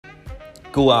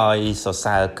គួរឲ្យសរ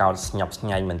សើរកោតស្ញប់ស្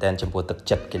ញែងមែនទែនចំពោះទឹក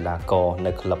ចិត្តកីឡាករ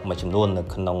នៅក្លឹបមួយចំនួននៅ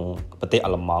ក្នុងប្រទេសអា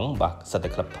ល្លឺម៉ង់បាទសិតតែ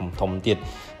ក្លឹបធំទៀត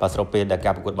បាទស្របពេលដែលកា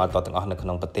រប្រកួតបាល់ទាត់ទាំងអស់នៅក្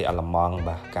នុងប្រទេសអាល្លឺម៉ង់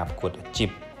បាទការប្រកួតជី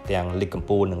បទាំងលីកកំ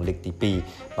ពូលនិងលីកទី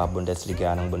2បាទ Bundesliga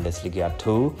និង Bundesliga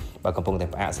 2បាទកំពុងតែ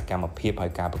ផ្អាកសកម្មភាពហើ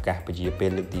យការប្រកាសពជាពេល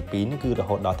លើកទី2នេះគឺរ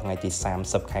ហូតដល់ថ្ងៃទី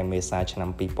30ខែមេសាឆ្នាំ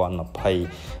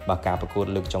2020បាទការប្រកួត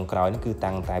លើកចុងក្រោយនេះគឺ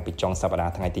តាំងតែពីចុងសប្តា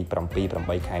ហ៍ថ្ងៃទី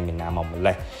7-8 ខែមីនាមកម្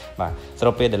លេះបាទស្រ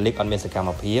បពេលដែលលីកអត់មានសកម្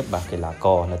មភាពបាទកីឡាក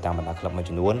រនៅតាមបណ្ដាក្លឹបមួយ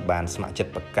ចំនួនបានស្ម័គ្រចិត្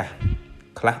តប្រកាស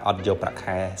ខ្លះអត់យកប្រាក់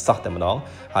ខែសោះតែម្ដង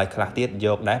ហើយខ្លះទៀតយ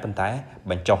កដែរប៉ុន្តែ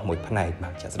បញ្ចុះមួយផ្នែកបា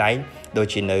ទជាក់ស្ដែងដូច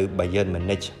ជានៅ Bayern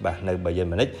Munich បាទនៅ Bayern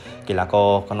Munich កីឡាករ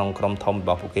ក្នុងក្រុមធំរប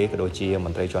ស់ពួកគេក៏ដូចជាម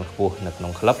ន្ត្រីជាន់ខ្ពស់នៅក្នុ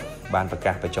ងក្លឹបបានប្រ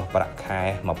កាសបញ្ចុះប្រាក់ខែ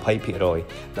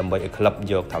 20% ដើម្បីឲ្យក្លឹប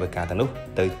យកថវិកាទាំងនោះ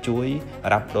ទៅជួយ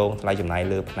រ៉ាប់រងថ្លៃចំណាយ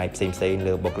លើផ្នែកផ្សេងៗ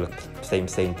លើបុគ្គលិកផ្សេង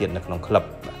ៗទៀតនៅក្នុងក្លឹប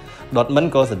Dortmund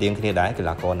ក៏ស្តៀងគ្នាដែរកី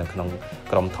ឡាករនៅក្នុង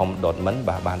ក្រុមធំ Dortmund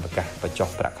បានប្រកាសបញ្ចុះ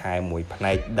ប្រាក់ខែមួយផ្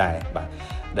នែកដែរបាទ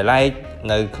ដែលឡែក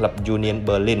នៅក្លឹប Union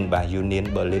Berlin បាទ Union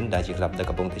Berlin ដែលជាក្លឹបដែល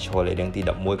កំពុងតែឈរលេខរៀងទី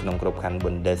11ក្នុងក្របខ័ណ្ឌ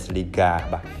Bundesliga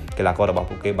បាទកីឡាកររបស់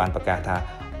ពួកគេបានប្រកាសថា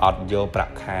អត់យកប្រា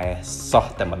ក់ខែសោះ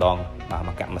តែម្ដងបាទម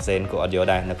កកាក់ម៉ាស៊ីនក៏អត់យក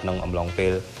ដែរនៅក្នុងអំឡុងពេ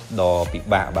លដ៏ពិ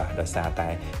បាកបាទដោយសារតែ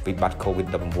វិបត្តិ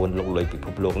COVID-19 លោកលុយពិភ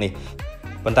ពលោកនេះ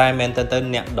ប៉ុន្តែមែនទៅ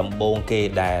អ្នកដំបូងគេ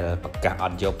ដែលប្រកាសអ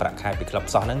ត់យកប្រាក់ខែពីក្លឹប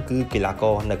សោះហ្នឹងគឺកីឡាក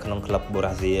រនៅក្នុងក្លឹប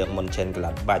Bundesliga មុនឆេនក្លា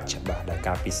ត់បាច់បាទដែល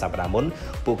កាលពីសប្តាហ៍មុន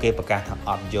ពួកគេប្រកាសថា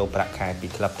អត់យកប្រាក់ខែពី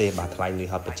ក្លឹបទេបាទថ្លៃលី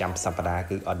ហត់ប្រចាំសប្តាហ៍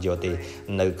គឺអត់យកទេ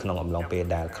នៅក្នុងអំឡុងពេល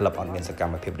ដែលក្លឹបអត់មានសក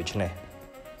ម្មភាពដូចនេះ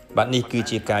បាទនេះគឺ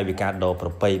ជាកាយវិការដ៏ប្រ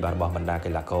ពៃបាទរបស់បណ្ដា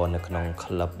កីឡាករនៅក្នុង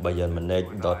ក្លឹប Bayern Munich,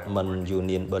 Dortmund,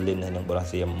 Union Berlin ហើយនិង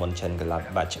Borussia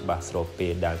Mönchengladbach បាទស្របពេ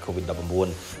លដែល COVID-19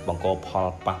 បង្កផល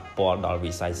ប៉ះពាល់ដល់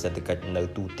វិស័យសេដ្ឋកិច្ចនៅ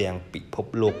ទូទាំងពិភព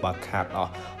លោកបាទខាតអ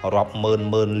ស់រាប់ម៉ឺ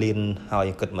នលានហើយ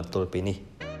គិតមកទល់ពេលនេះ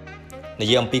និ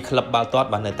យាយអំពីក្លឹបបាល់ទាត់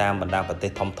បាទនៅតាមបណ្ដាប្រទេ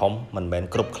សធំមិនមែន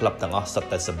គ្រប់ក្លឹបទាំងអស់សុទ្ធ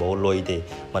តែសបោលុយទេ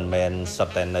មិនមែនសុ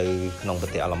ទ្ធតែនៅក្នុងប្រ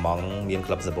ទេសអាល្លឺម៉ង់មាន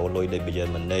ក្លឹបសបោលុយដូច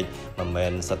Bayern Munich មិនមែ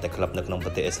នសុទ្ធតែក្លឹបនៅក្នុងប្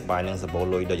រទេសអេស្ប៉ាញនឹងសបោ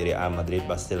លុយដូច Real Madrid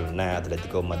Barcelona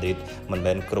Atletico Madrid មិន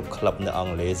មែនគ្រប់ក្លឹបនៅអ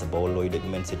ង់គ្លេសសបោលុយដូច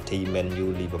Man City Man U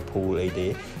Liverpool អីទេ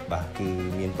បាទគឺ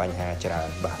មានបញ្ហាច្រើន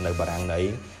បាទនៅបារាំងនេះ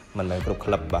មិនមែនគ្រប់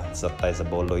ក្លឹបបាទសុទ្ធតែស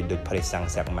បោលុយដូច Paris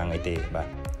Saint-Germain អីទេបា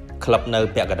ទក្លឹបនៅ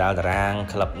ពាក់កណ្ដាលតារាង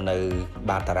ក្លឹបនៅ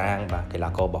បាតតារាងបាទកីឡា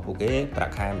កររបស់ពួកគេប្រា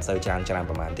ក់ខែមិនសូវច្រើន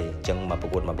ប្រហែលទេអញ្ចឹងមកប្រ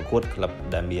កួតក្លឹប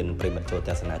ដែលមានប្រិមត្តចូលទ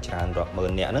ស្សនាច្រើនរាប់ម៉ឺ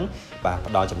ននាក់ហ្នឹងបាទ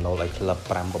ផ្ដល់ចំណូលឲ្យក្លឹប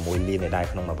 5-6 លានដែរ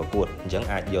ក្នុងមួយប្រកួតអញ្ចឹង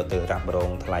អាចយកទៅរ៉ាប់រ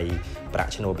ងថ្លៃប្រា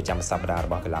ក់ឈ្នួលប្រចាំសប្តាហ៍រ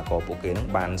បស់កីឡាករពួកគេហ្នឹង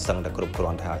បានសឹងតែគ្រប់គ្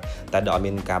រាន់ទៅហើយតែដល់អត់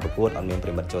មានការប្រកួតអត់មានប្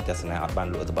រិមត្តចូលទស្សនាអត់បាន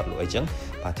លក់សម្បត្តិលក់អីចឹង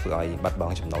បាទធ្វើឲ្យបាត់ប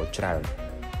ង់ចំណូលច្រើន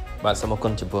បាទសូមអរគុ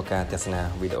ណចំពោះការទស្សនា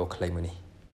វីដេអូខ្លីមួយនេះ